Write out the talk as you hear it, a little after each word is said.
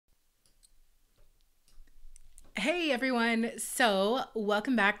Hey everyone. So,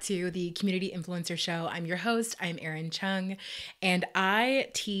 welcome back to the Community Influencer Show. I'm your host, I'm Erin Chung, and I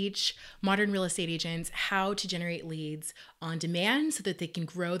teach modern real estate agents how to generate leads on demand so that they can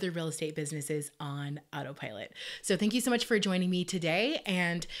grow their real estate businesses on autopilot. So, thank you so much for joining me today.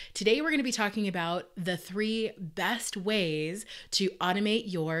 And today we're going to be talking about the 3 best ways to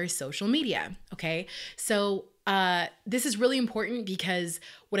automate your social media. Okay. So, this is really important because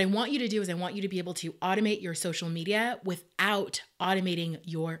what I want you to do is I want you to be able to automate your social media without automating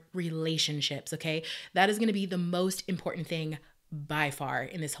your relationships. Okay. That is going to be the most important thing by far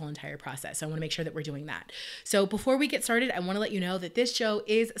in this whole entire process. So I want to make sure that we're doing that. So before we get started, I want to let you know that this show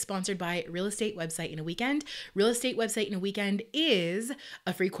is sponsored by Real Estate Website in a Weekend. Real Estate Website in a Weekend is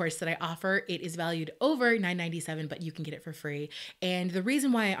a free course that I offer. It is valued over $9.97, but you can get it for free. And the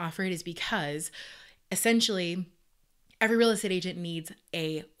reason why I offer it is because essentially, every real estate agent needs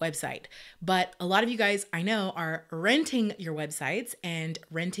a website, but a lot of you guys I know are renting your websites, and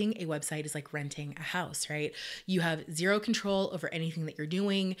renting a website is like renting a house, right? You have zero control over anything that you're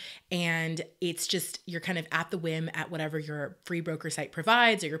doing, and it's just, you're kind of at the whim at whatever your free broker site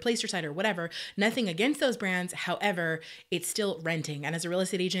provides or your placer site or whatever. Nothing against those brands. However, it's still renting. And as a real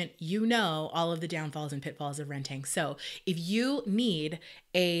estate agent, you know all of the downfalls and pitfalls of renting. So if you need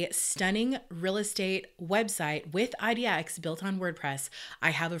a stunning real estate website with IDX built on WordPress,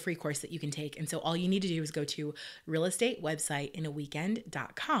 I have a free course that you can take. And so all you need to do is go to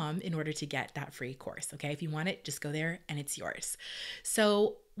realestatewebsiteinaweekend.com in order to get that free course. Okay. If you want it, just go there and it's yours.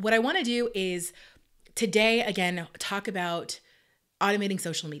 So what I want to do is today, again, talk about automating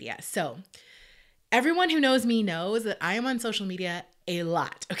social media. So everyone who knows me knows that I am on social media a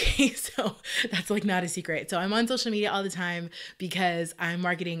lot. Okay. So that's like not a secret. So I'm on social media all the time because I'm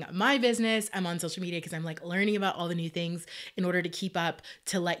marketing my business. I'm on social media because I'm like learning about all the new things in order to keep up,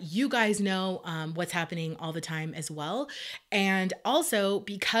 to let you guys know what's happening all the time as well. And also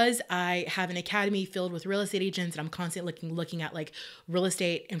because I have an academy filled with real estate agents and I'm constantly looking at like real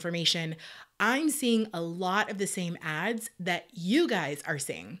estate information, I'm seeing a lot of the same ads that you guys are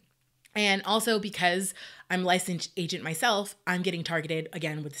seeing. And also because I'm a licensed agent myself, I'm getting targeted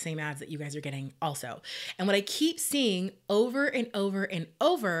again with the same ads that you guys are getting also. And what I keep seeing over and over and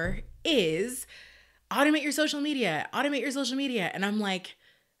over is automate your social media, automate your social media. And I'm like,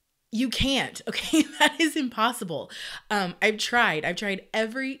 you can't, okay? That is impossible. I've tried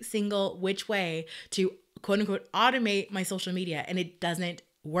every single which way to quote unquote automate my social media, and it doesn't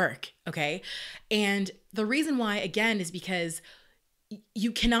work, okay? And the reason why, again, is because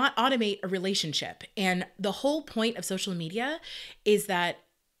you cannot automate a relationship. And the whole point of social media is that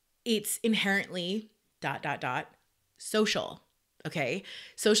it's inherently ... social. Okay.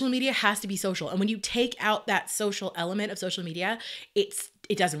 Social media has to be social. And when you take out that social element of social media, it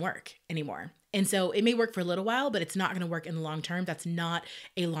doesn't work anymore. And so it may work for a little while, but it's not going to work in the long term. That's not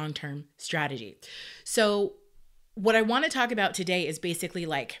a long-term strategy. So what I want to talk about today is basically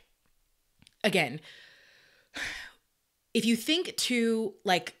like, again, if you think to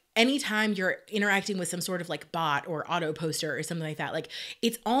like anytime you're interacting with some sort of like bot or auto poster or something like that, like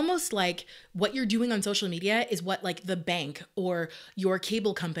it's almost like what you're doing on social media is what like the bank or your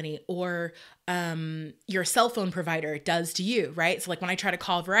cable company or your cell phone provider does to you, right? So like when I try to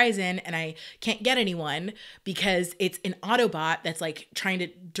call Verizon and I can't get anyone because it's an auto bot that's like trying to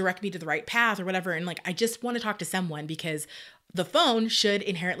direct me to the right path or whatever. And like, I just want to talk to someone because the phone should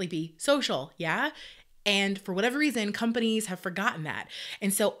inherently be social. Yeah. And for whatever reason, companies have forgotten that.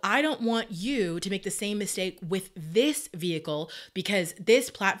 And so I don't want you to make the same mistake with this vehicle because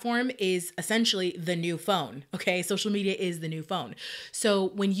this platform is essentially the new phone. Okay. Social media is the new phone. So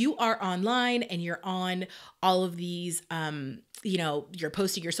when you are online and you're on all of these, you're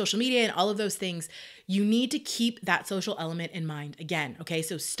posting your social media and all of those things, you need to keep that social element in mind again. Okay.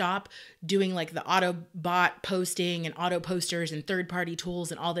 So stop doing like the auto bot posting and auto posters and third-party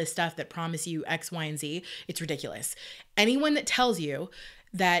tools and all this stuff that promise you X, Y, and Z. It's ridiculous. Anyone that tells you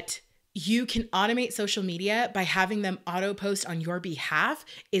that you can automate social media by having them auto post on your behalf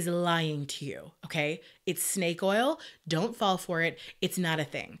is lying to you. Okay. It's snake oil. Don't fall for it. It's not a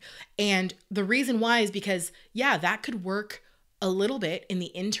thing. And the reason why is because, yeah, that could work a little bit in the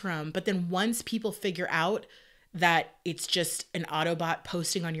interim, but then once people figure out that it's just an Autobot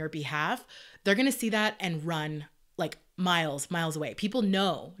posting on your behalf, they're going to see that and run like miles away. People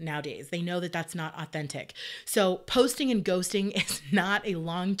know nowadays, they know that that's not authentic. So posting and ghosting is not a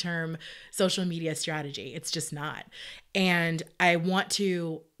long-term social media strategy. It's just not. And I want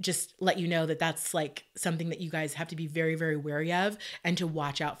to just let you know that that's like something that you guys have to be very, very wary of and to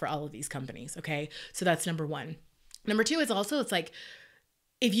watch out for all of these companies. Okay. So that's number one. Number two is also, it's like,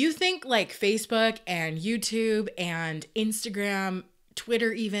 if you think like Facebook and YouTube and Instagram,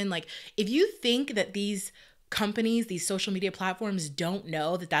 Twitter, even like, if you think that these companies, these social media platforms don't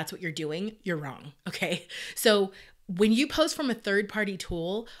know that that's what you're doing, you're wrong. Okay. So when you post from a third party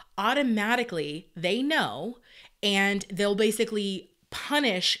tool, automatically they know, and they'll basically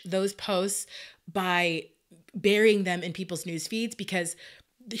punish those posts by burying them in people's news feeds, because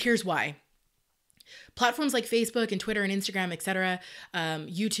here's why. Platforms like Facebook and Twitter and Instagram, etc.,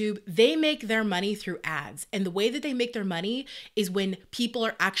 YouTube, they make their money through ads. And the way that they make their money is when people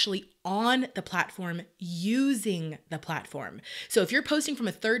are actually on the platform using the platform. So if you're posting from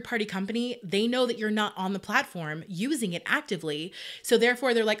a third-party company, they know that you're not on the platform using it actively. So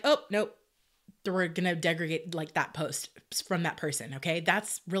therefore, they're like, oh, nope, we're going to degrade like that post from that person. Okay.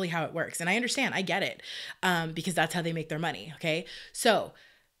 That's really how it works. And I understand, I get it, because that's how they make their money. Okay. So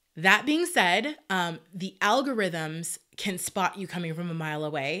that being said, the algorithms can spot you coming from a mile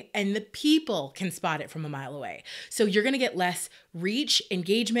away, and the people can spot it from a mile away. So you're going to get less reach,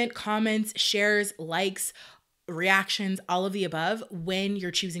 engagement, comments, shares, likes, reactions, all of the above when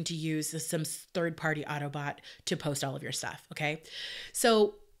you're choosing to use some third-party Autobot to post all of your stuff. Okay.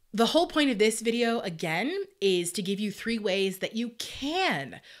 So the whole point of this video, again, is to give you 3 ways that you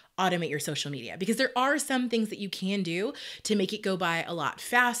can automate your social media, because there are some things that you can do to make it go by a lot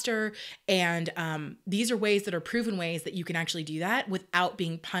faster. And these are ways that are proven ways that you can actually do that without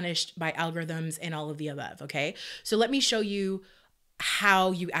being punished by algorithms and all of the above. Okay. So let me show you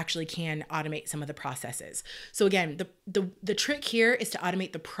how you actually can automate some of the processes. So again, the trick here is to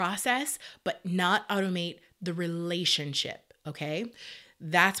automate the process, but not automate the relationship. Okay.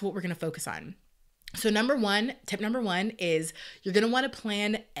 That's what we're going to focus on. So tip number one is you're going to want to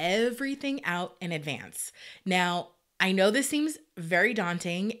plan everything out in advance. Now, I know this seems very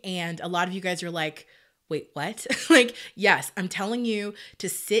daunting, and a lot of you guys are like, wait, what? Like, yes, I'm telling you to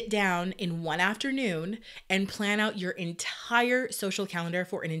sit down in one afternoon and plan out your entire social calendar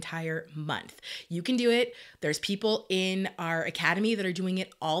for an entire month. You can do it. There's people in our academy that are doing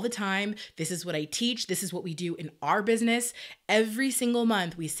it all the time. This is what I teach. This is what we do in our business. Every single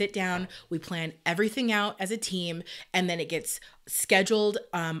month, we sit down, we plan everything out as a team, and then it gets scheduled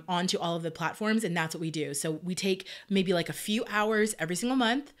onto all of the platforms, and that's what we do. So we take maybe like a few hours every single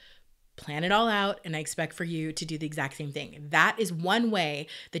month, plan it all out, and I expect for you to do the exact same thing. That is one way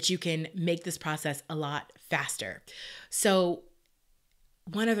that you can make this process a lot faster. So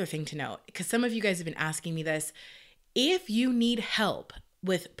one other thing to note, because some of you guys have been asking me this, if you need help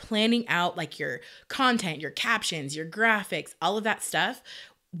with planning out like your content, your captions, your graphics, all of that stuff,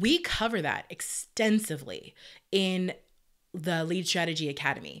 we cover that extensively in the Lead Strategy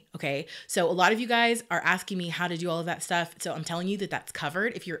Academy. Okay. So a lot of you guys are asking me how to do all of that stuff. So I'm telling you that that's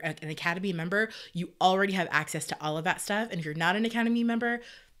covered. If you're an Academy member, you already have access to all of that stuff. And if you're not an Academy member,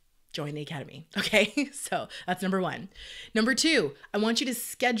 join the Academy. Okay. So that's number one. Number two, I want you to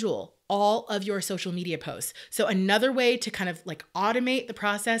schedule all of your social media posts. So another way to kind of like automate the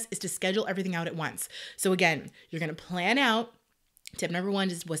process is to schedule everything out at once. So again, you're going to plan out. Tip number one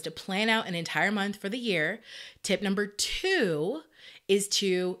was to plan out an entire month for the year. Tip number two is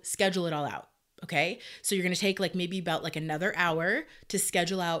to schedule it all out. Okay. So you're going to take like maybe about like another hour to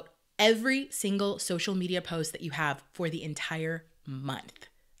schedule out every single social media post that you have for the entire month.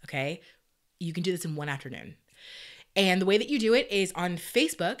 Okay. You can do this in one afternoon. And the way that you do it is on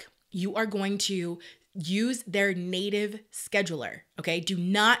Facebook, you are going to use their native scheduler. Okay. Do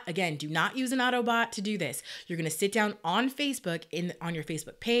not use an Autobot to do this. You're going to sit down on Facebook on your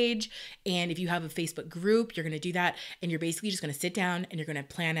Facebook page. And if you have a Facebook group, you're going to do that. And you're basically just going to sit down and you're going to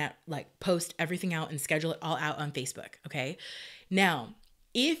plan out, like post everything out and schedule it all out on Facebook. Okay. Now,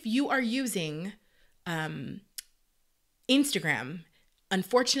 if you are using Instagram,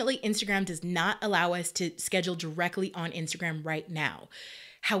 unfortunately, Instagram does not allow us to schedule directly on Instagram right now.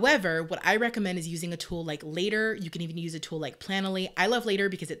 However, what I recommend is using a tool like Later. You can even use a tool like Planoly. I love Later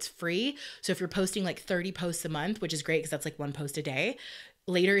because it's free. So if you're posting like 30 posts a month, which is great because that's like 1 post a day,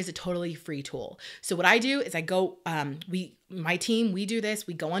 Later is a totally free tool. So what I do is I go, my team, we do this.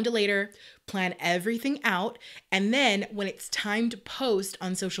 We go onto Later, plan everything out. And then when it's time to post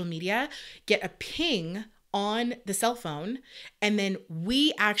on social media, get a ping on the cell phone, and then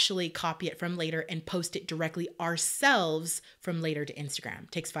we actually copy it from Later and post it directly ourselves from Later to Instagram.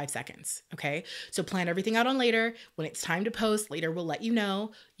 It takes 5 seconds. Okay. So plan everything out on Later. When it's time to post, Later will let you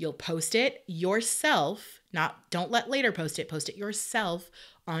know. You'll post it yourself. Don't let Later post it yourself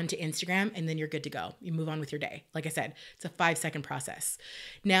onto Instagram, and then you're good to go. You move on with your day. Like I said, it's a 5-second process.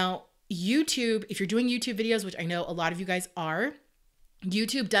 Now, YouTube, if you're doing YouTube videos, which I know a lot of you guys are,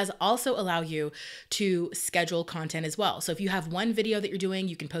 YouTube does also allow you to schedule content as well. So if you have one video that you're doing,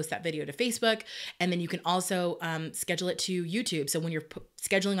 you can post that video to Facebook, and then you can also schedule it to YouTube. So when you're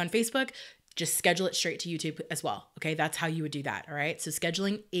scheduling on Facebook, just schedule it straight to YouTube as well. Okay, that's how you would do that. All right. So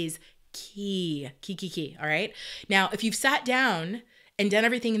scheduling is key. All right. Now, if you've sat down and done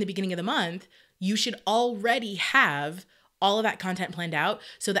everything in the beginning of the month, you should already have all of that content planned out.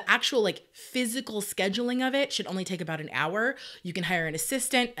 So the actual like physical scheduling of it should only take about an hour. You can hire an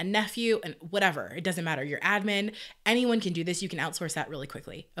assistant, a nephew, and whatever. It doesn't matter. Your admin, anyone can do this. You can outsource that really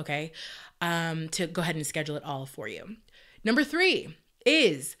quickly, okay? To go ahead and schedule it all for you. Number 3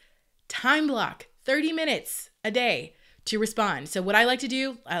 is time block 30 minutes a day to respond. So what I like to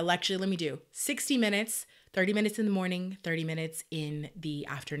do, let me do 60 minutes, 30 minutes in the morning, 30 minutes in the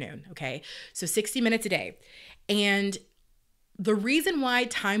afternoon, okay? So 60 minutes a day. And the reason why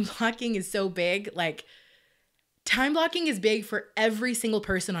time blocking is so big, like time blocking is big for every single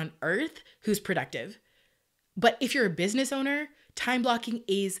person on earth who's productive. But if you're a business owner, time blocking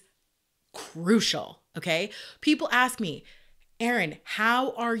is crucial, okay? People ask me, Erin,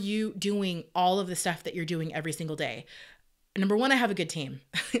 how are you doing all of the stuff that you're doing every single day? Number 1, I have a good team.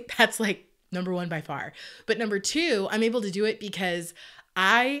 That's like number 1 by far. But number 2, I'm able to do it because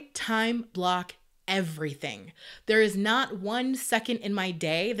I time block everything. There is not 1 second in my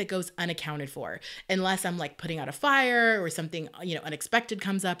day that goes unaccounted for, unless I'm like putting out a fire or something, unexpected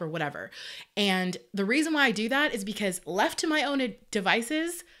comes up or whatever. And the reason why I do that is because left to my own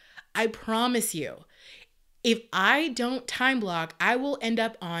devices, I promise you, if I don't time block, I will end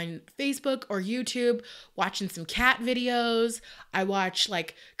up on Facebook or YouTube watching some cat videos. I watch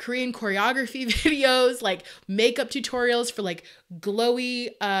like Korean choreography videos, like makeup tutorials for like glowy,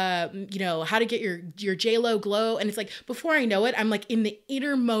 how to get your J-Lo glow. And it's like, before I know it, I'm like in the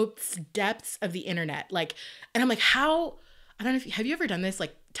innermost depths of the internet. Like, and I'm like, I don't know have you ever done this?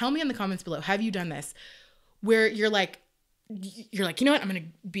 Like, tell me in the comments below. Have you done this? Where you're like, you know what, I'm going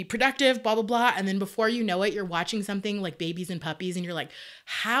to be productive, blah, blah, blah. And then before you know it, you're watching something like Babies and Puppies and you're like,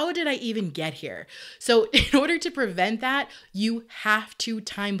 how did I even get here? So in order to prevent that, you have to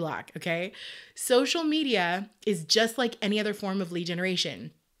time block, okay? Social media is just like any other form of lead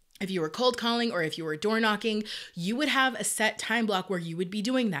generation. If you were cold calling or if you were door knocking, you would have a set time block where you would be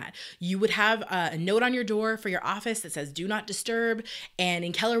doing that. You would have a note on your door for your office that says, do not disturb. And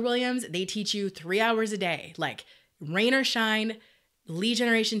in Keller Williams, they teach you 3 hours a day, like rain or shine, lead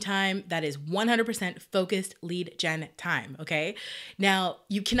generation time. That is 100% focused lead gen time, okay? Now,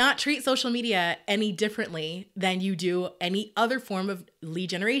 you cannot treat social media any differently than you do any other form of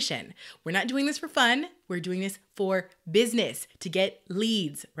lead generation. We're not doing this for fun. We're doing this for business, to get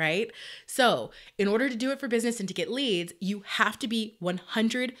leads, right? So in order to do it for business and to get leads, you have to be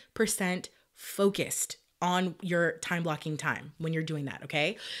 100% focused on your time blocking time when you're doing that,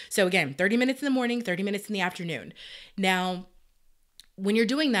 okay? So again, 30 minutes in the morning, 30 minutes in the afternoon. Now, when you're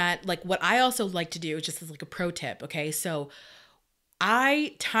doing that, like what I also like to do, just as like a pro tip, okay? So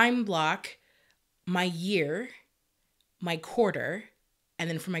I time block my year, my quarter, and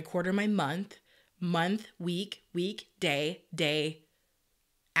then for my quarter, my month, week, day,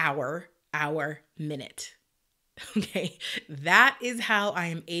 hour, minute. Okay? That is how I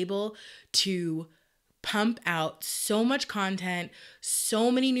am able to pump out so much content, so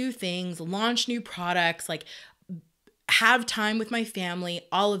many new things, launch new products, like have time with my family,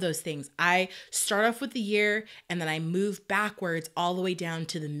 all of those things. I start off with the year and then I move backwards all the way down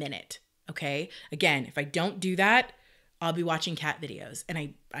to the minute. Okay. Again, if I don't do that, I'll be watching cat videos and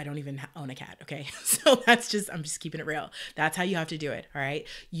I don't even own a cat. Okay. So I'm just keeping it real. That's how you have to do it. All right.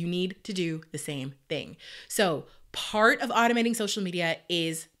 You need to do the same thing. So part of automating social media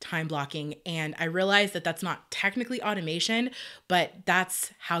is time blocking. And I realize that that's not technically automation, but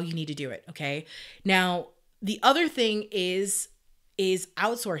that's how you need to do it. Okay. Now, the other thing is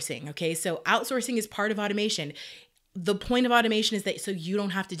outsourcing. Okay. So outsourcing is part of automation. The point of automation is that so you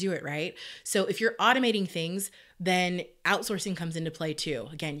don't have to do it, right? So if you're automating things, then outsourcing comes into play too.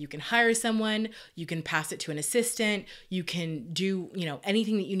 Again, you can hire someone, you can pass it to an assistant, you can do,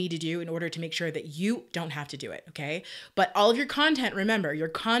 anything that you need to do in order to make sure that you don't have to do it, okay? But all of your content, remember, your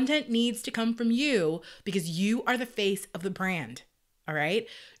content needs to come from you because you are the face of the brand, all right?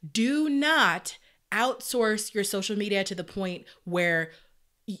 Do not outsource your social media to the point where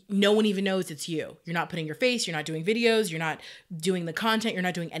no one even knows it's you. You're not putting your face, you're not doing videos, you're not doing the content, you're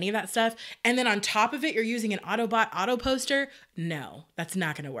not doing any of that stuff. And then on top of it, you're using an Autobot auto poster. No, that's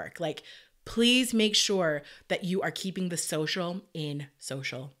not going to work. Like, please make sure that you are keeping the social in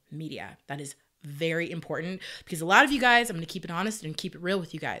social media. That is very important, because a lot of you guys, I'm going to keep it honest and keep it real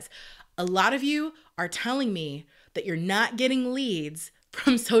with you guys. A lot of you are telling me that you're not getting leads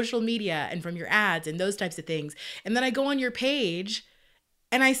from social media and from your ads and those types of things. And then I go on your page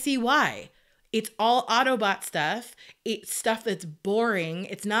and I see why. It's all Autobot stuff. It's stuff that's boring.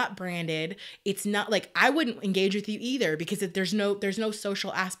 It's not branded. It's not like, I wouldn't engage with you either, because there's no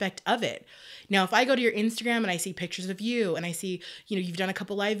social aspect of it. Now, if I go to your Instagram and I see pictures of you and I see, you've done a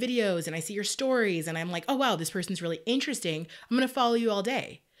couple live videos and I see your stories and I'm like, oh wow, this person's really interesting, I'm going to follow you all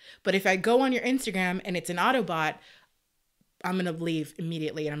day. But if I go on your Instagram and it's an Autobot, I'm going to leave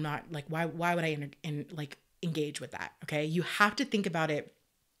immediately. And I'm not like, why would I engage with that? Okay. You have to think about it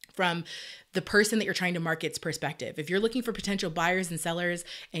from the person that you're trying to market's perspective. If you're looking for potential buyers and sellers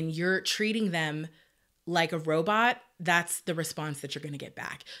and you're treating them like a robot, that's the response that you're going to get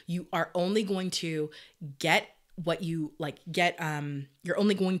back. You are only going to get what you you're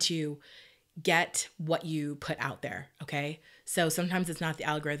only going to get what you put out there. Okay. So sometimes it's not the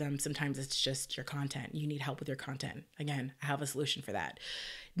algorithm. Sometimes it's just your content. You need help with your content. Again, I have a solution for that.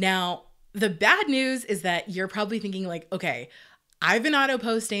 Now, the bad news is that you're probably thinking like, okay, I've been auto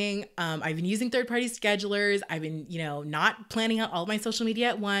posting. I've been using third-party schedulers. I've been, not planning out all of my social media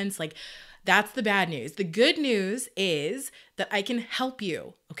at once. Like, that's the bad news. The good news is that I can help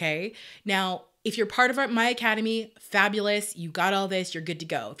you. Okay. Now, if you're part of my academy, fabulous. You got all this. You're good to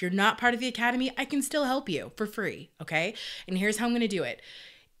go. If you're not part of the academy, I can still help you for free. Okay. And here's how I'm going to do it.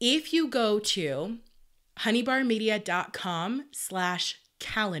 If you go to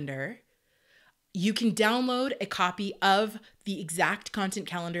honeybarmedia.com/calendar, you can download a copy of the exact content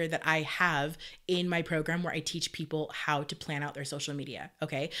calendar that I have in my program, where I teach people how to plan out their social media.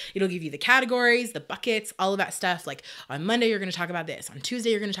 Okay. It'll give you the categories, the buckets, all of that stuff. Like on Monday, you're going to talk about this. On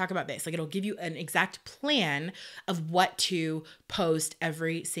Tuesday, you're going to talk about this. Like it'll give you an exact plan of what to post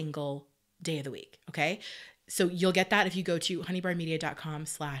every single day of the week. Okay. So you'll get that if you go to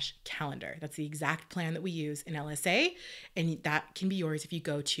honeybarmedia.com/calendar. That's the exact plan that we use in LSA. And that can be yours if you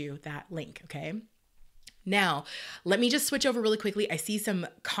go to that link. Okay. Now, let me just switch over really quickly. I see some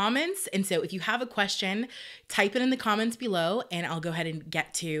comments. And so if you have a question, type it in the comments below and I'll go ahead and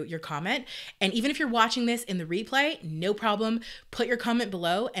get to your comment. And even if you're watching this in the replay, no problem. Put your comment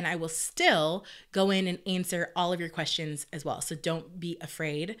below and I will still go in and answer all of your questions as well. So don't be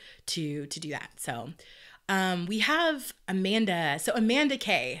afraid to do that. So we have Amanda. So Amanda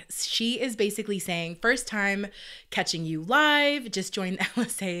K, she is basically saying, first time catching you live, just joined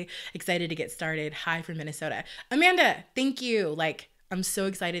LSA, excited to get started. Hi from Minnesota. Amanda, thank you. I'm so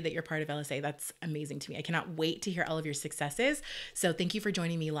excited that you're part of LSA. That's amazing to me. I cannot wait to hear all of your successes. So thank you for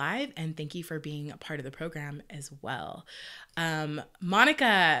joining me live and thank you for being a part of the program as well.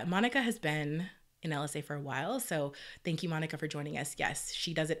 Monica has been in LSA for a while. So thank you, Monica, for joining us. Yes,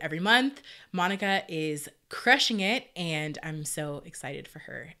 she does it every month. Monica is crushing it and I'm so excited for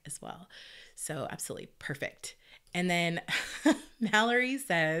her as well. So absolutely perfect. And then Mallory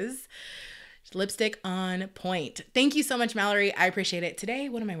says, lipstick on point. Thank you so much, Mallory. I appreciate it. Today,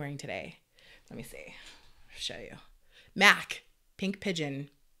 what am I wearing today? Let me see. I'll show you. MAC, Pink Pigeon,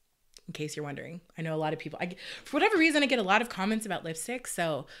 in case you're wondering. I know a lot of people, for whatever reason, I get a lot of comments about lipstick.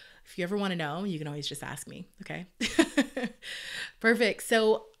 So if you ever want to know, you can always just ask me. Okay. Perfect.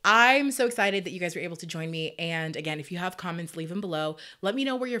 So I'm so excited that you guys were able to join me. And again, if you have comments, leave them below. Let me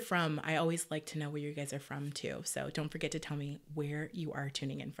know where you're from. I always like to know where you guys are from too. So don't forget to tell me where you are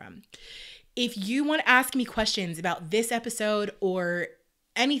tuning in from. If you want to ask me questions about this episode or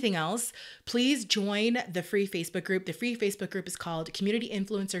anything else, please join the free Facebook group. The free Facebook group is called Community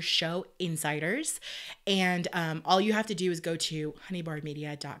Influencer Show Insiders. And all you have to do is go to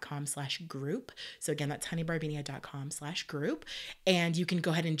honeybarmedia.com/group. So again, that's honeybarmedia.com/group. And you can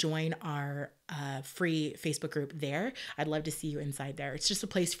go ahead and join our free Facebook group there. I'd love to see you inside there. It's just a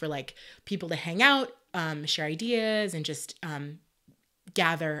place for people to hang out, share ideas, and just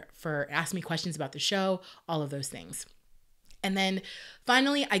gather for ask me questions about the show, all of those things. And then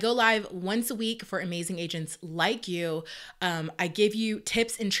finally, I go live once a week for amazing agents like you. I give you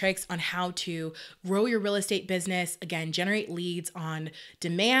tips and tricks on how to grow your real estate business. Again, generate leads on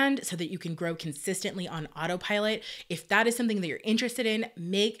demand so that you can grow consistently on autopilot. If that is something that you're interested in,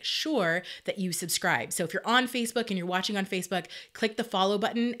 make sure that you subscribe. So if you're on Facebook and you're watching on Facebook, click the follow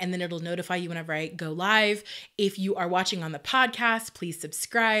button and then it'll notify you whenever I go live. If you are watching on the podcast, please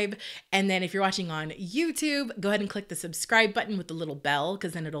subscribe. And then if you're watching on YouTube, go ahead and click the subscribe button with the little bell,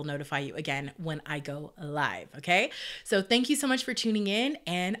 because then it'll notify you again when I go live. Okay. So thank you so much for tuning in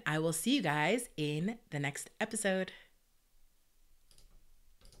and I will see you guys in the next episode.